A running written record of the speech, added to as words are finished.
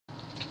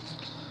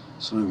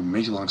So anyway,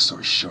 make a long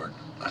story short,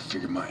 I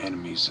figured my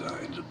enemies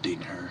ended up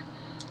dating her,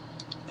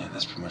 and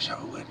that's pretty much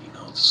how it went. You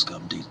know, the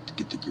scum date to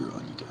get the girl,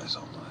 and you guys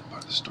all know that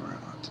part of the story. I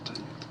don't have to tell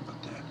you anything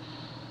about that.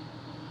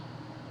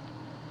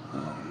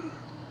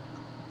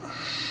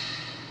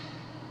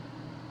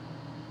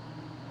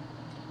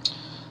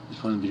 This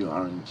point in the video, I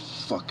don't even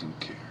fucking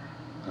care.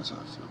 That's how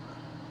I feel about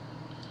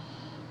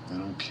it. I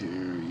don't care,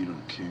 you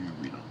don't care,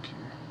 we don't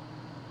care.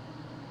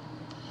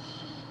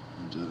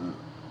 And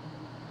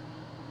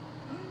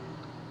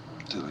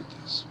I'll tell you like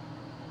this.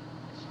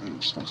 I'm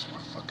gonna smoke some more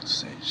fucking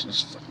sage.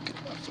 Just fucking get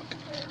my fucking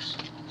nerves.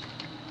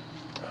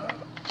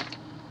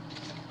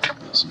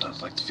 Sometimes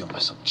I like to feel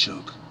myself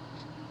choke.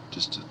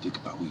 Just to think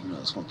about weed. You know,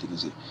 that's one thing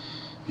is that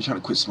if you're trying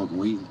to quit smoking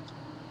weed,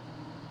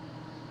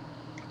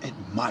 it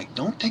might,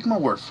 don't take my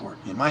word for it,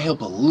 it might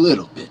help a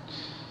little bit.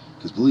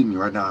 Because believe me,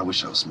 right now I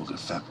wish I was smoking a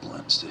fat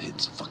blunt instead of hitting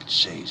some fucking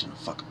shades and a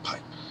fucking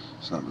pipe.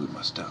 It's not really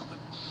my style, but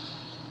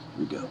here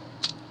we go.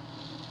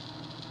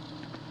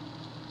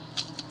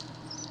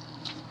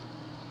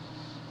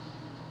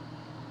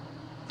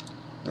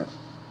 Yeah.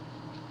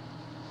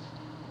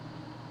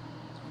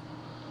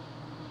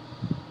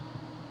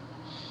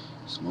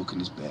 Smoking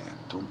is bad.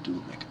 Don't do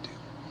it, make a deal.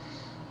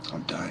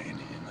 I'm dying in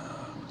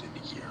within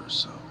a year or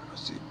so. I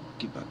say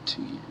give about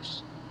 2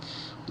 years.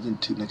 Within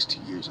next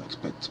 2 years, I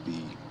expect to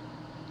be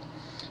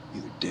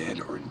either dead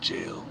or in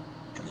jail,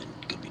 and then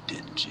gonna be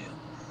dead in jail.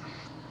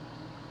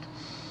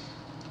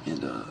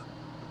 And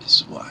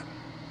this is why.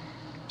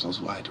 It's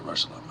also why I had to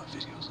rush a lot of my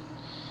videos, and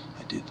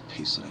I did the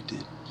pace that I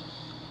did.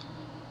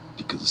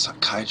 Because the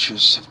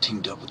psychiatrists have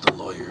teamed up with the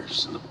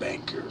lawyers and the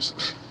bankers.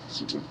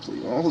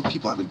 All the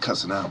people I've been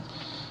cussing out,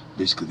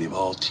 basically they've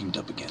all teamed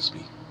up against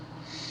me.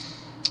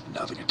 And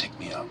now they're gonna take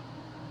me out.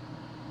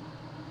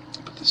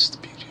 But this is the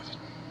beauty of it.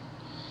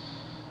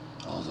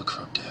 All the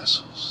corrupt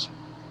assholes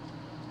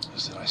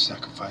is that I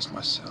sacrificed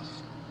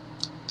myself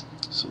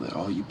so that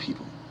all you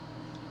people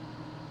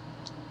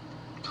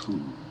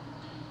who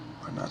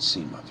are not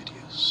seeing my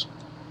videos,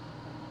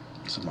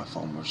 some of my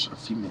followers are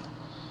female,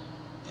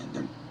 and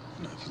they're,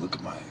 you know, if you look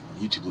at when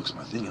YouTube looks at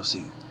my thing, you'll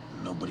see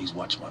nobody's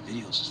watching my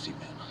videos is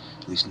female.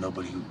 At least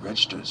nobody who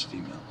registered is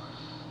female.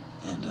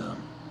 And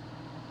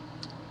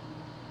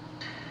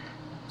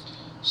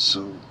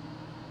so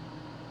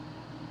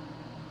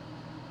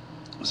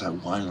was I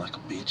whining like a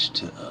bitch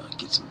to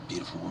get some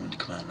beautiful woman to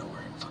come out of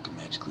nowhere and fucking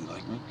magically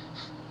like me?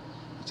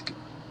 That's a good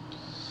one.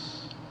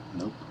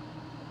 Nope.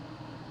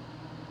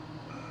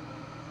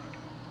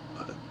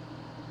 But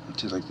I'll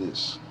tell you like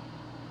this.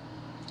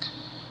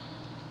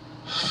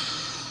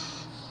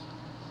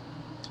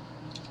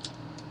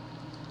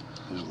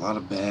 There's a lot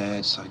of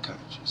bad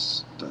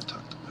psychiatrists that I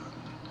talked about.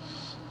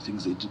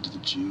 Things they did to the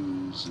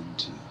Jews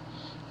and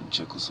in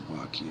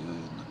Czechoslovakia,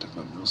 and I talked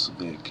about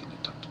Milosevic, and I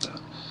talked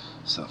about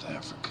South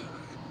Africa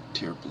and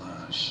Terre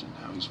Blanche, and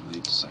how he's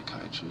related to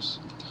psychiatrists,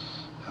 and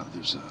how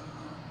there's a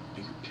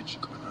bigger picture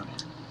going on here.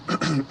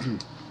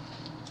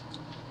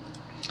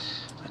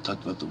 I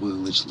talked about the Willie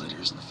Lynch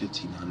letters in the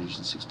 1500s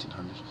and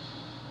 1600s,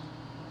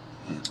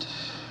 and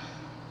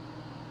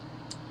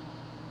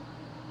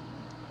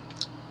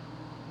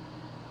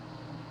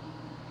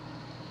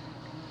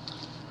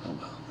oh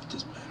well, it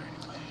doesn't matter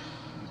anyway.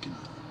 We can,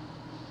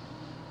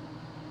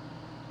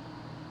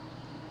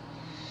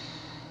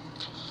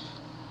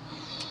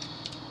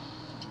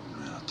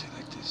 I'll tell you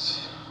like this.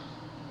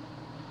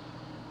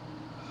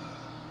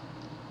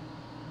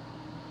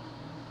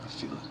 I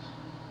feel it.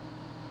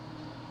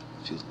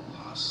 I feel the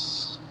loss.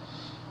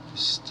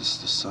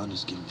 The sun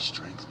is giving me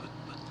strength, but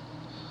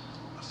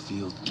I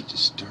feel the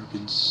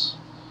disturbance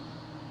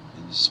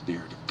in the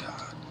spirit of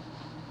God.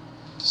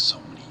 There's so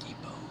many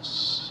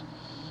Igbos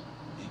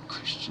and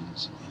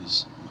Christians and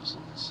innocent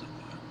Muslims that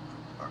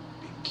are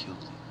being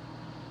killed.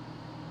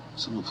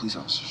 Some of the police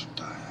officers who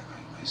die,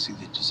 I see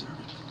they deserve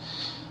it.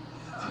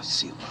 I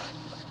see a lot.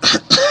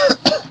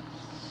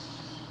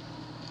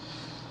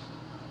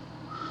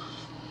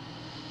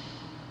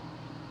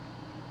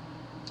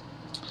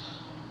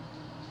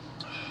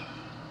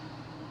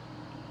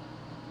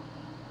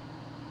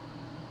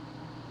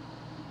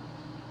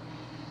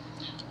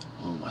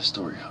 Well, my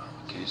story,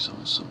 okay, so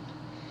I'm gonna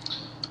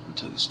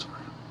tell you the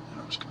story,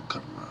 and I'm just gonna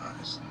cover my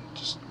eyes and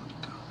just let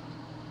it go.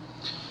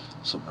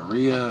 So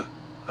Maria,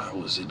 I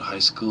was in high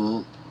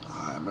school.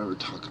 I remember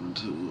talking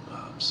to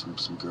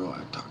some girl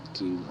I talked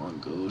to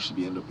long ago. She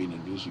ended up being a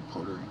news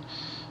reporter, and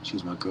she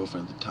was my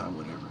girlfriend at the time,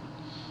 whatever.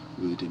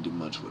 We really didn't do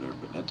much, whatever,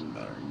 but that didn't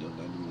matter. You know,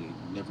 I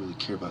never really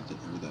cared about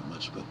that ever that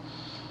much, but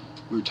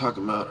we were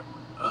talking about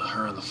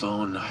her on the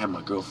phone, and I had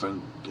my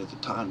girlfriend at the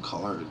time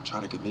call her and try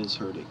to convince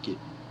her to get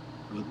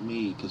with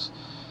me, because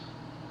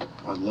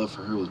my love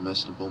for her was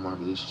messing up all my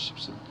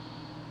relationships, and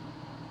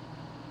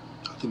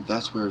I think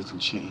that's where everything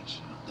changed.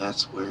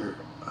 That's where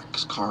I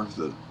carved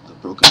the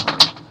broken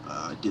heart.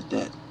 I did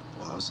that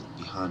while I was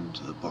behind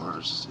the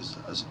bars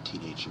as a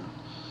teenager.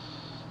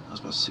 I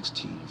was about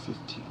 16 or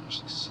 15 or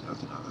 16. I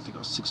think I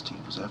was 16.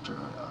 It was after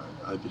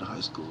I'd been in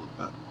high school.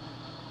 It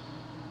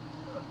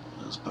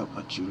was about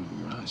my junior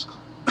year in high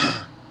school.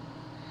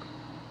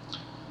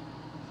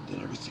 And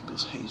then everything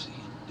goes hazy,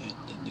 and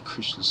then the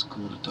Christian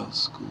school and adult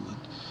school,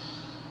 and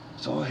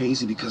it's all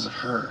hazy because of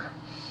her.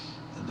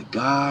 And the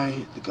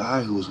guy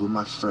who was with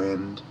my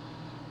friend,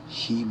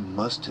 he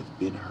must have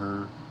been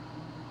her.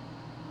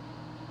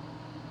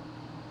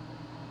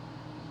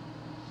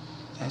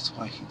 That's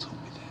why he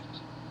told me that.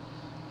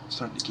 I'm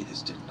starting to get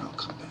his didn't all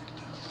come back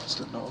now. It's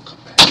didn't all come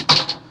back.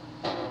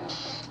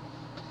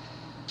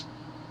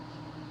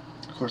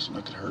 Of course, I'm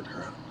not gonna hurt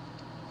her.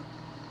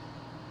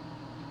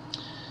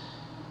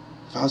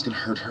 If I was gonna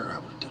hurt her, I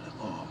would have done it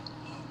long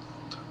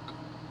time ago.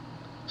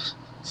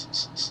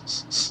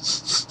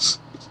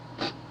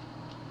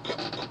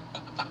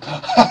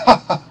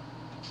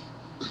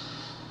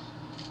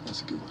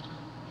 That's a good one.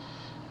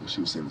 She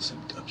was saying the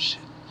same dumb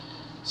shit.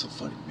 It's so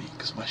funny to me,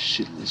 because my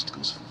shit list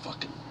goes from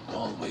fucking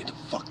all the way to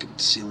fucking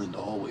ceiling to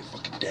all the way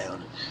fucking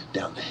down and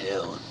down the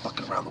hill and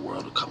fucking around the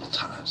world a couple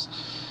times.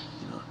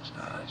 You know,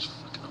 I just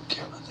fucking don't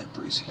care about that,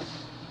 Breezy.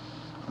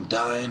 I'm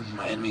dying,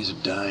 my enemies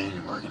are dying,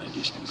 and we're gonna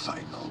just be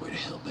fighting all the way to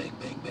hell, bang,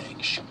 bang, bang,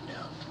 and shooting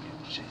out. You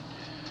know, shit.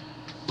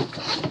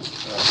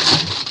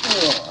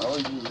 I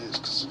always do this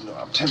because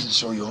I'm tempted to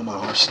show you all my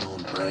arsenal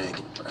and brag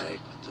with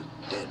the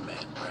dead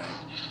man brag.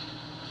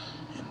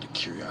 And the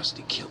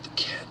curiosity killed the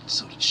cat,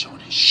 so he's showing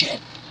his shit,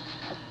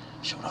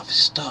 showing off his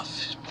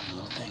stuff, his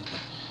little thing.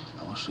 But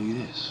I want to show you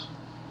this.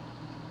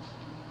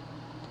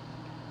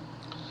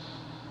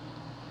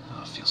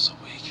 Oh, I feel so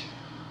weak.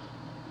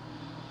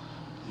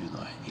 Even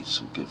though I ate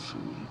some good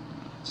food,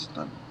 it's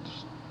not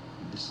just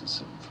missing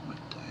something from my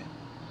diet.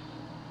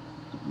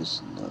 I'm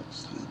missing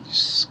nuts.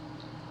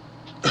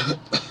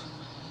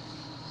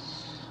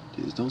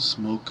 Dude, don't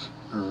smoke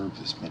herb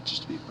that's meant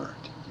just to be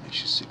burnt. It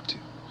makes you sick too.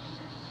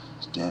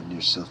 It's damn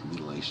near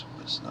self-mutilation,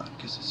 but it's not,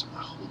 because it's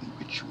my holy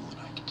ritual and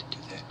I get to do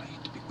that, and I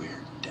get to be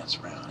weird and dance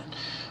around and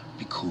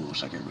be cool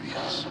just like everybody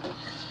else.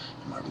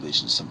 And my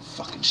religion is some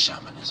fucking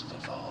shamanism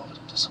evolved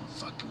into some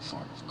fucking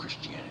form of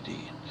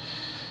Christianity, and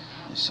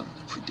there's some of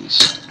the predates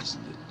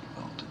Satanism that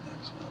evolved in that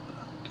as well, but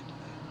I won't get to that.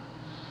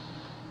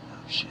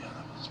 Oh shit, that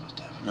wasn't supposed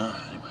to happen. No,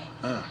 anyway,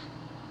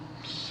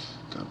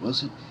 God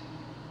wills it.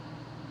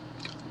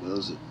 God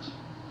wills it.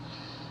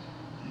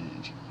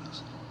 And you wills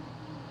it.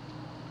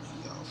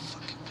 Y'all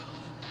fucking will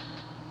it.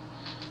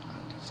 I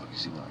don't give a fuck. You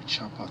see when I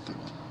chop out there?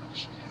 Well, I'll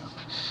actually have.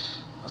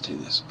 I'll tell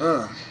you this.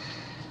 The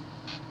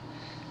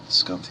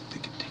scum think they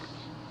can take me.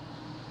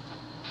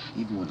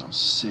 Even when I'm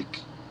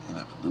sick and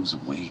I've been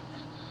losing weight,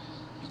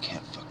 you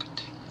can't fucking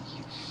take me,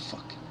 you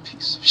fucking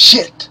piece of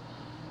shit!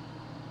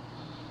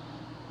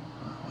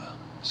 Well,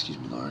 excuse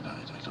me, Lord, I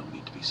don't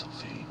mean to be so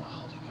vain while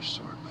holding your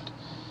sword, but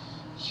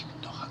you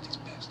know how these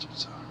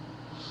bastards are.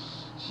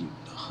 You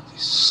know how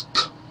these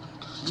scum.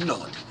 You know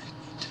what they make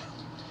me do.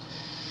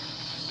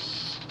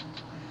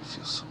 I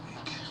feel so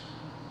weak.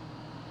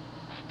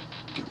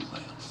 I gotta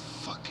rely on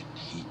fucking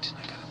heat, and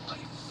I gotta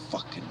play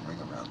fucking Ring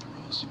Around the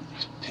Rosie with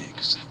these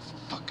pigs, and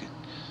fucking.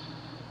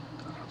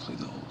 I gotta play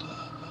the old,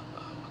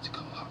 what's it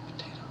called, hot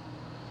potato.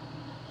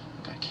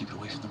 I gotta keep it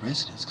away from the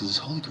residents, because it's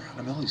holy ground.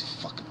 I mean, all these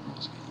fucking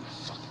rules, man, you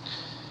fucking.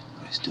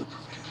 But I still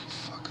prevail, you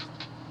fuck.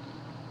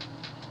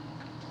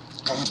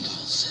 God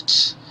wills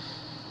it.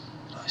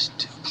 And I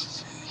still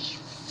prevail, you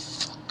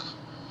fuck.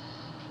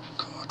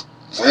 God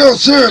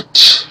wills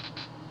it!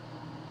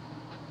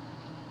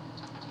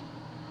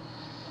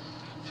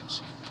 I feel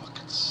so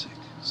fucking sick,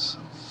 so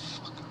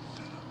fucking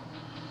fed up.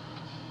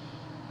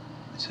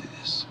 Let me tell you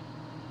this.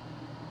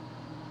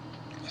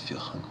 I feel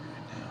hungry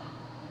right now.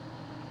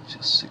 I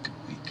feel sick and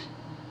weak.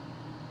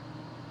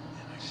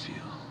 And I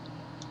feel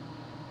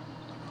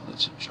like my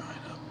lips are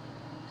drying up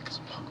because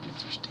I'm hungry and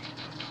thirsty. I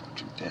don't want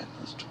to drink that.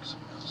 Let's drink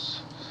something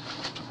else.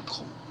 Something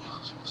cold.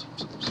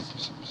 Something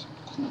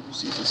cool.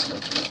 See if this is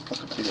not a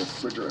fucking big old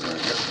refrigerator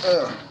right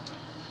here.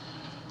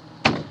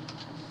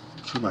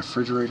 Between my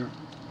refrigerator,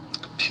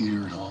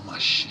 computer, and all my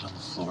shit on the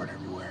floor and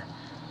everywhere.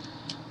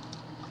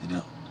 You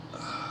know,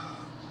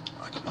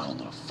 I got my own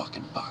little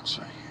fucking box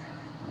right here.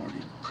 I'm already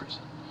in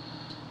prison.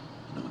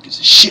 No one gives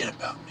a shit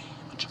about me.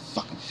 A bunch of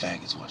fucking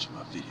faggots watching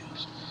my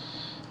videos.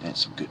 And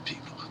some good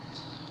people.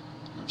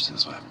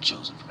 That's why I haven't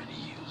chosen for many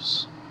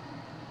use.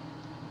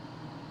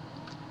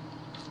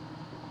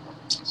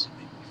 So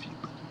maybe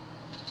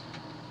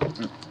a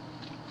few.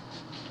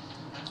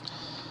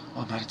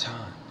 Oh, I'm out of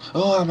time.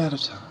 Oh, I'm out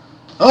of time.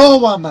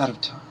 Oh, I'm out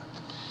of time.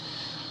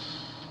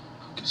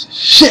 Who gives a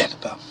shit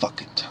about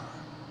fucking time?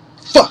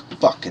 Fuck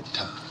fucking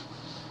time.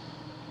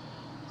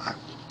 I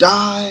will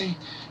die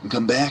and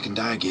come back and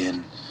die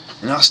again.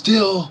 And I'll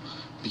still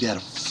be out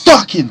of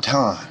fucking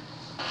time.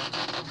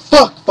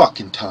 Fuck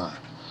fucking time.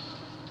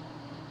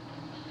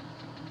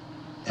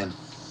 And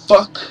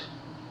fuck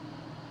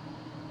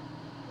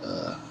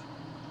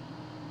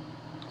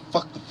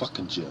fuck the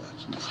fucking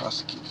judge and the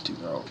prosecutor too.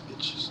 They're all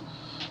bitches.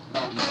 I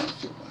don't know how I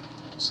feel about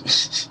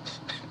it.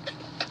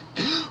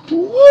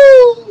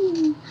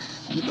 Woo!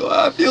 You know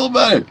how I feel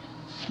about it.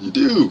 You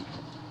do.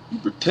 You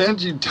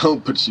pretend you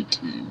don't, but you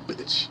do, you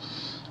bitch.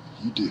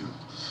 You do.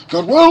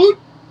 God willing.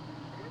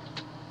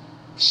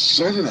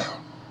 Signing out.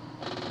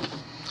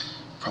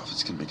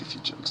 Prophet's gonna make a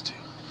few jokes too.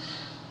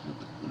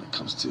 When it comes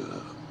comes to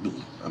me.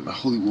 I'm a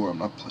holy war. I'm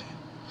not playing.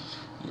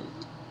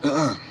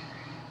 God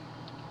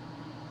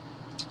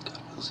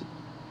wills it.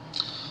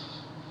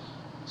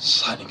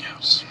 Signing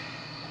out.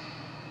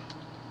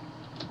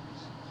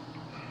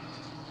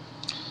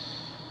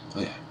 Oh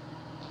yeah.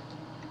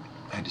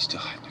 Andy's still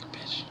hiding like a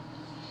bitch.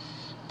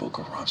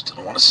 Boko Haram still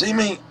don't want to see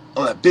me.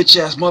 Oh, that bitch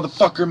ass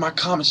motherfucker in my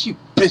comments. You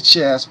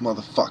bitch ass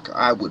motherfucker.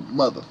 I would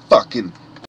motherfucking